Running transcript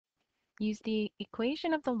Use the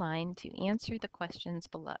equation of the line to answer the questions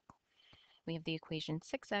below. We have the equation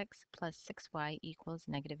 6x plus 6y equals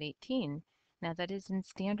negative 18. Now that is in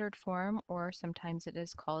standard form, or sometimes it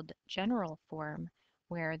is called general form,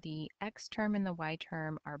 where the x term and the y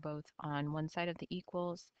term are both on one side of the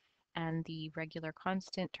equals and the regular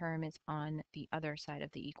constant term is on the other side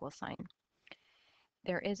of the equal sign.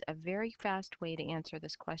 There is a very fast way to answer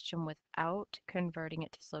this question without converting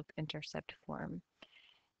it to slope-intercept form.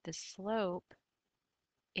 The slope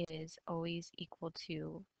is always equal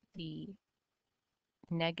to the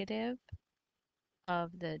negative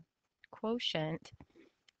of the quotient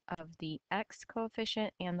of the x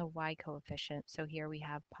coefficient and the y coefficient. So here we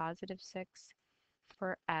have positive 6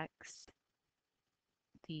 for x,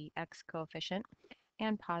 the x coefficient,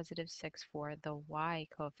 and positive 6 for the y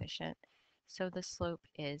coefficient. So the slope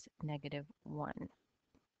is negative 1.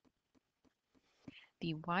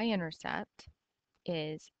 The y-intercept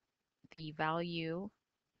is the value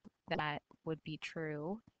that would be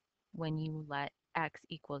true when you let x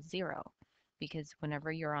equal 0, because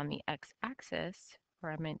whenever you're on the x-axis,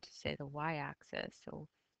 or I meant to say the y-axis, so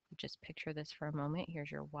just picture this for a moment.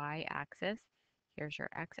 Here's your y-axis, here's your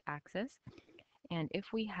x-axis, and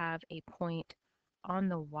if we have a point on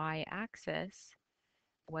the y-axis,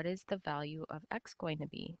 what is the value of x going to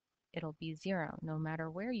be? It'll be 0 no matter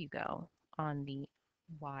where you go on the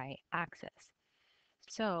y-axis.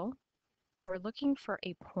 So we're looking for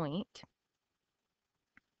a point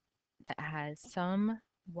that has some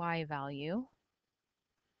y value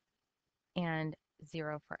and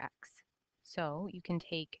 0 for x. So you can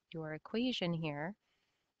take your equation here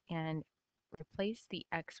and replace the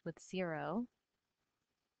x with 0,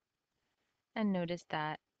 and notice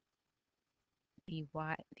that the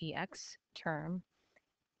x term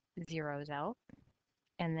zeroes out,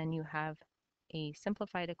 and then you have a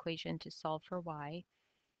simplified equation to solve for y,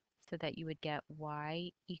 so that you would get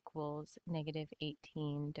y equals negative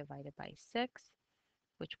 18 divided by 6,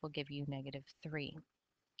 which will give you negative 3.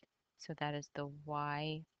 So that is the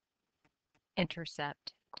y-intercept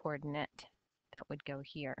coordinate that would go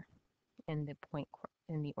here in the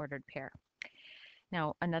in the ordered pair.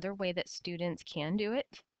 Now, another way that students can do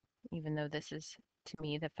it, even though this is to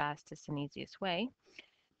me the fastest and easiest way,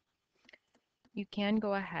 you can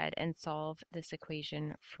go ahead and solve this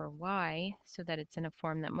equation for y so that it's in a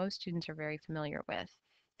form that most students are very familiar with,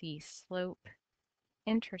 the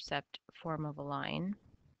slope-intercept form of a line.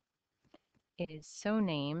 It is so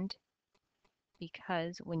named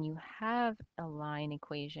because when you have a line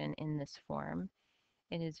equation in this form,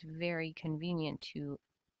 it is very convenient to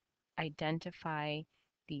identify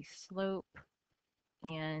the slope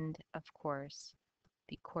and, of course,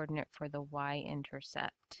 the coordinate for the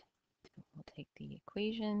y-intercept. We'll take the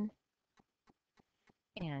equation,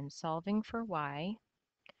 and solving for y,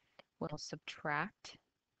 we'll subtract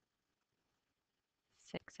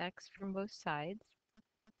 6x from both sides.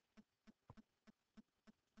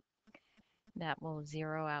 That will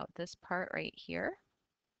zero out this part right here.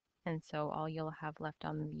 And so all you'll have left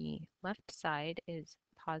on the left side is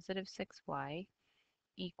positive 6y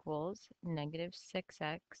equals negative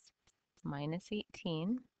 6x minus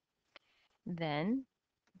 18. Then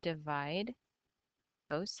divide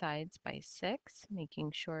both sides by 6,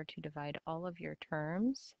 making sure to divide all of your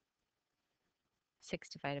terms. 6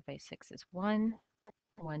 divided by 6 is 1.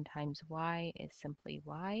 1 times y is simply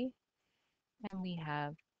y. And we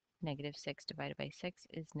have negative 6 divided by 6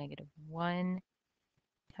 is negative 1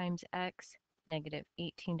 times x. Negative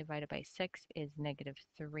 18 divided by 6 is negative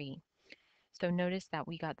 3. So notice that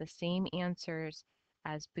we got the same answers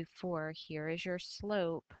as before. Here is your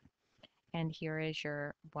slope, and here is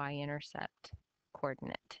your y-intercept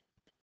coordinate.